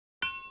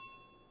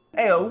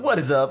Hey, what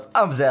is up?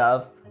 I'm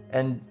Zav,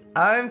 and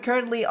I'm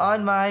currently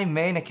on my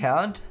main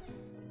account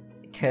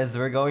because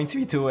we're going to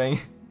be doing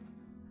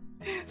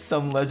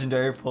some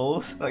legendary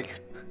pulls. Like,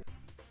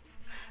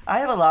 I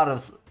have a lot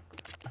of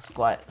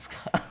I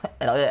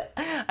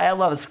have a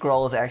lot of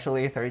scrolls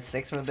actually,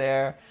 36 from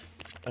there.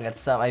 I got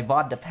some. I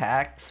bought the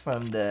packs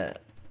from the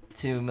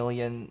 2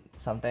 million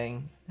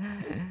something,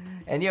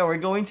 and yeah, we're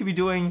going to be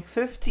doing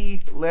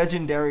 50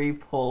 legendary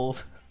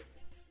pulls.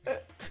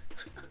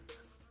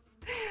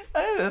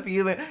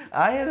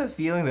 I have a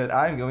feeling that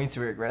I'm going to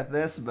regret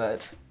this,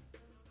 but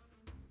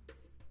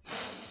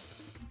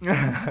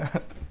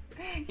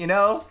you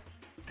know,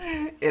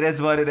 it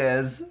is what it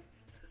is.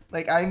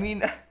 Like, I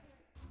mean,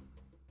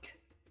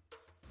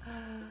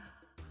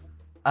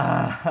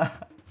 fine,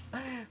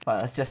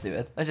 let's just do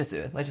it. Let's just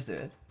do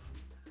it.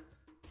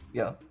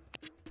 Yo.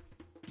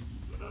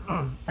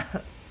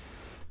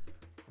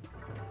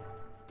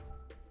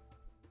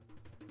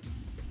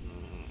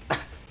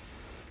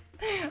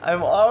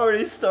 I'm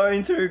already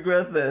starting to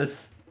regret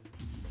this.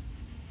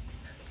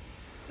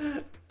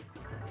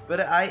 But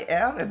I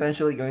am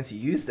eventually going to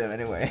use them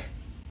anyway.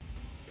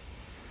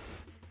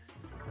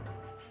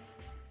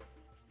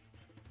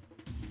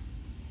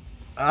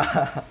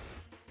 I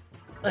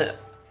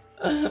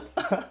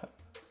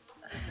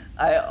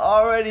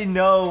already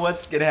know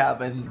what's gonna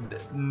happen.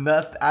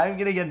 I'm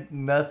gonna get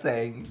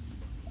nothing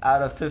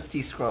out of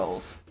 50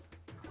 scrolls.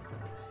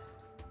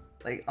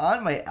 Like,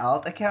 on my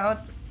alt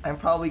account, I'm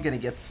probably gonna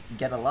get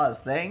a lot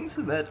of things,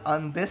 but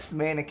on this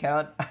main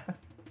account,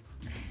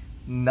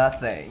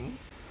 nothing.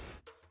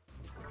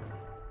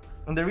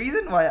 And the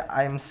reason why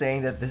I'm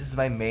saying that this is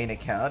my main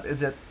account is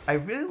that I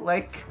really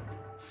like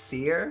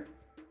Seir.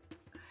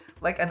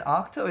 Like, an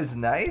octo is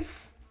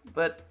nice,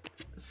 but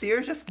Seir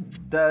just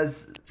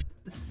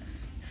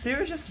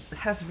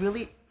has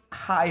really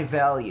high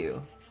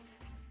value.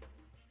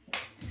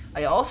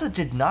 I also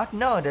did not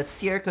know that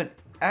Seir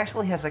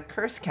actually has a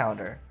curse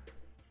counter.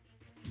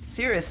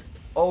 Seir is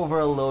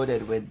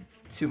overloaded with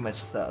too much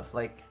stuff.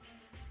 Like,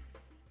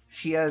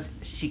 she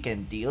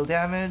can deal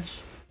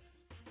damage,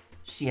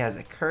 she has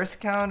a curse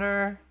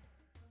counter,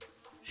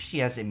 she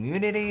has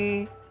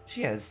immunity,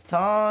 she has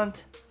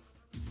taunt.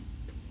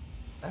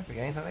 Am I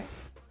forgetting something?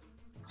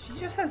 She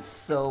just has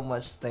so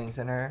much things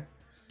in her.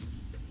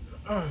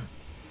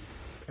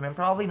 And I'm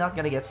probably not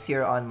gonna get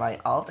Seir on my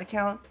alt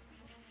account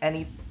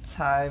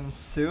anytime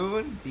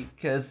soon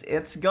because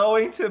it's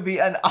going to be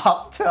an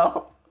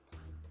octo.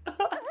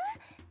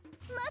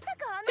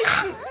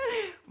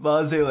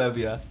 Valze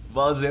levia,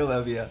 valze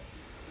levia,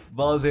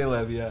 valze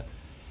levia,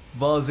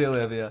 valze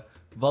levia,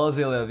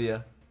 valze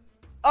levia.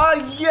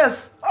 Oh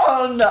yes!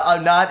 Oh no,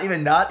 I'm not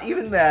even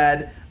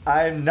mad.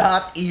 I'm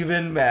not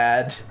even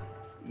mad.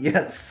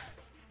 Yes.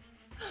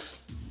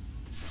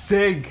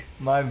 Sig,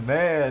 my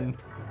man.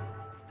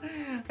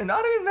 I'm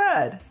not even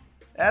mad.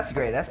 That's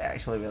great. That's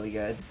actually really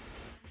good.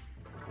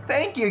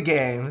 Thank you,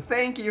 game.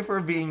 Thank you for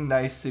being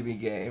nice to me,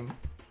 game.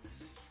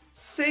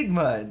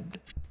 Sigmund.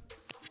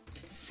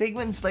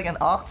 Sigmund's like an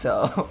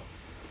octo.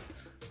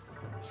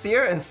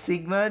 Seir and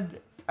Sigmund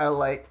are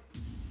like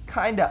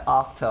kinda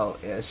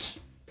octo-ish.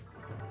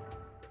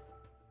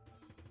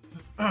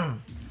 But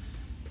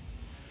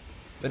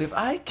if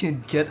I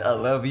can get a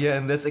levia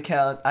in this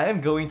account, I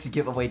am going to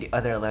give away the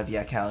other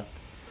levia account.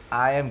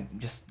 I am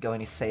just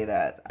going to say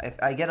that.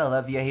 If I get a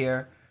levia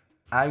here,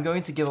 I'm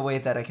going to give away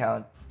that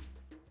account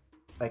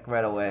like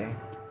right away.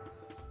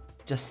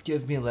 Just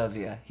give me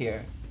levia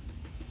here.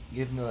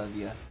 Give me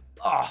levia.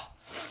 Oh.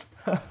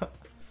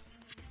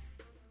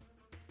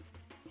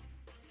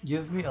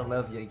 Give me a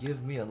levia,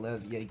 give me a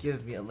levia,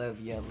 give me a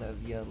levia,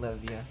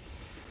 levia.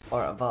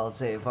 Or a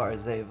valze,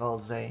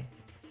 valze.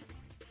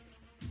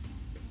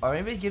 Or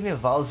maybe give me a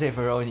valze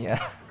Veronia.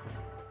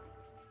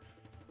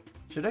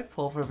 Should I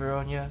pull for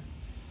Veronia?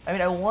 I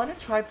mean, I want to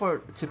try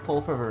to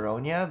pull for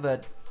Veronia,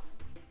 but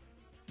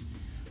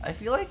I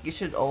feel like you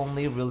should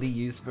only really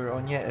use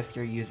Veronia if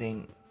you're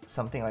using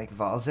something like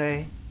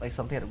valze, like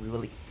something that would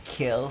really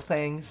kill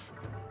things.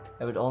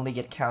 That would only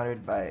get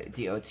countered by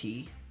DOT.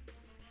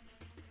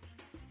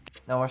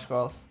 No more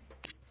scrolls.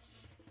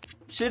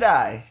 Should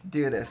I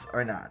do this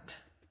or not?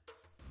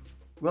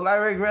 Will I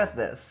regret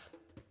this?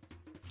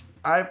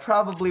 I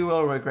probably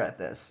will regret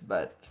this,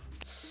 but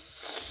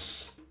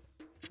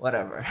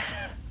whatever.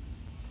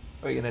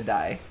 We're gonna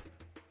die.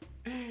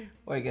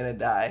 We're gonna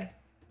die.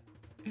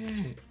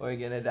 We're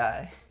gonna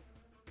die.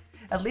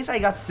 At least I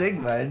got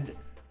Sigmund.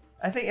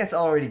 I think it's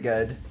already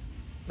good.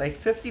 Like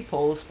 50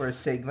 pulls for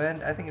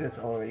Sigmund, I think that's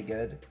already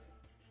good.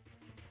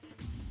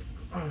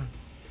 I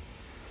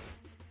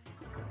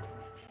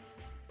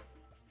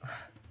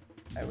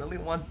really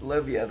want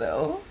levia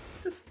though.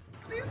 Just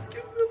please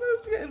give me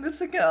levia in this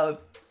account.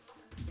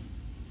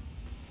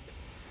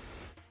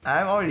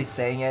 I'm already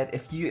saying it.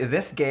 If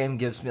this game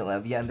gives me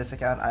levia in this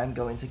account, I'm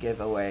going to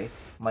give away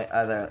my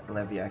other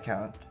levia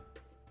account.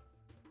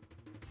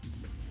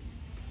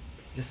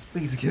 Just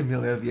please give me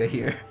levia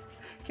here.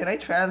 Can I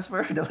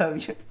transfer the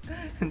levia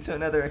into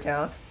another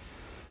account?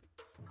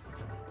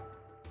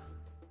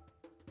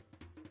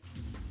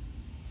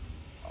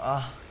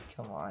 Ah,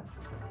 come on.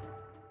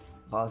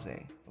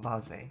 Valze,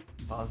 valze,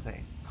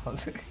 valze,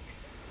 valze.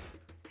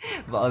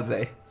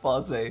 Valze,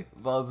 valze,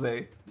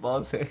 valze,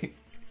 valze.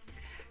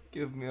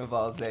 Give me a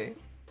valze.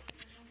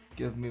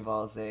 Give me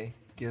valze.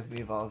 Give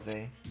me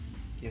valze.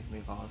 Give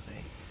me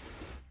valze.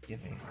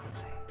 Give me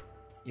valze.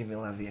 Give me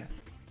levia.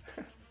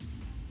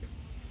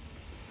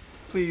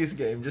 Please,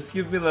 game, just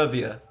give me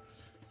levia.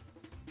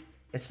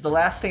 It's the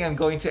last thing I'm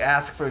going to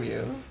ask from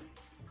you.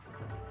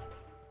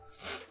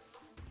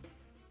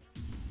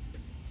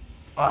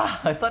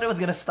 Ah, I thought it was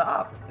gonna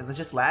stop. It was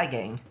just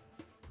lagging.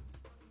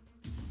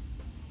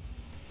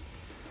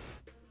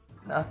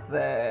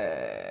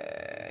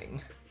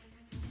 Nothing.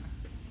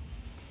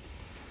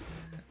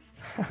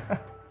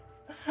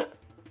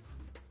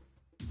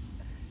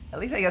 At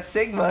least I got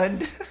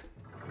Sigmund.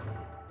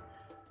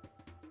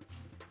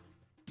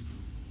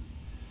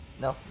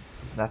 No,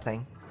 this is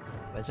nothing.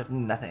 Bunch of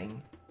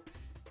nothing.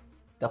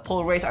 The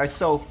pull rates are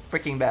so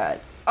freaking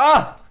bad.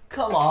 Ah!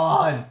 Come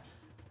on!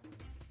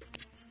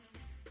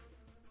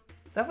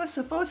 That was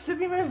supposed to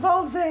be my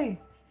valze!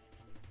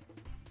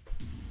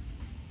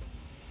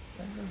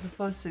 That was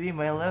supposed to be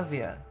my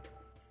levia.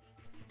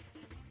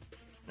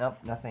 Nope,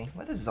 nothing.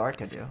 What does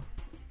Zarka do?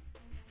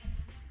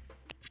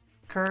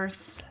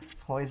 Curse,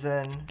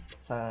 poison,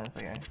 silence,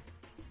 okay.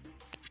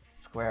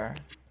 Square.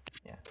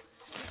 Yeah.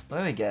 What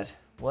did we get?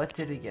 What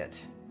did we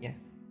get? Yeah.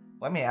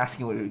 Why am I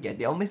asking what did we get?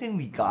 The only thing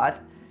we got,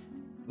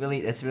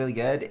 it's really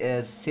good,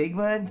 is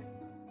Sigmund.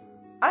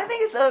 I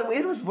think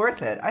it was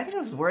worth it. I think it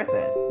was worth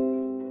it.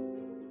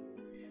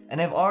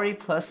 And I've already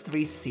plus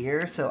 3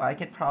 seir, so I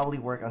could probably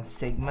work on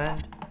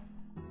Sigmund.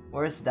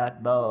 Where's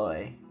that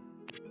boy?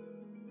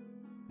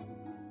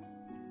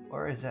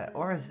 Where is that?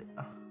 Where is it?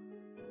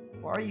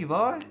 Where are you,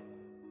 boy?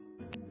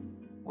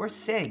 Where's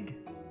Sig?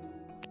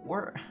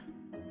 Where?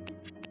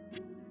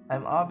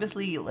 I'm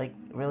obviously like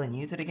really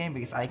new to the game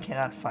because I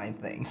cannot find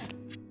things.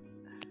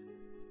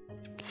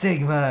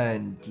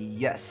 Sigmund,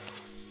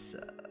 yes,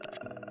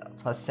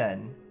 plus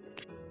 10.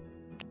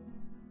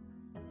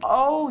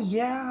 Oh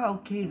yeah,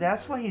 okay,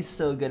 that's why he's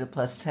so good at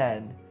plus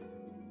 10.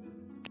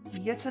 He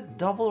gets a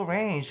double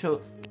range,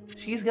 so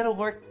she's gonna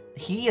work.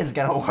 He is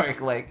gonna work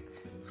like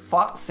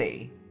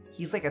Foxy.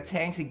 He's like a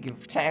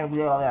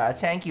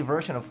tanky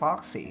version of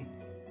Foxy.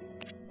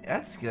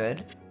 That's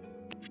good.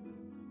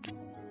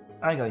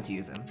 I'm going to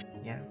use him.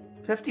 Yeah,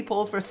 50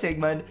 pulls for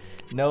Sigmund.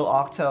 No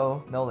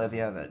octo, no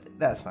levia, but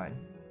that's fine.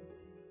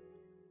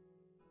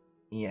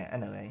 Yeah,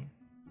 anyway.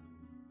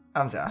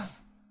 I'm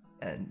off.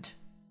 And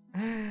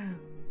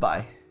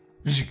bye.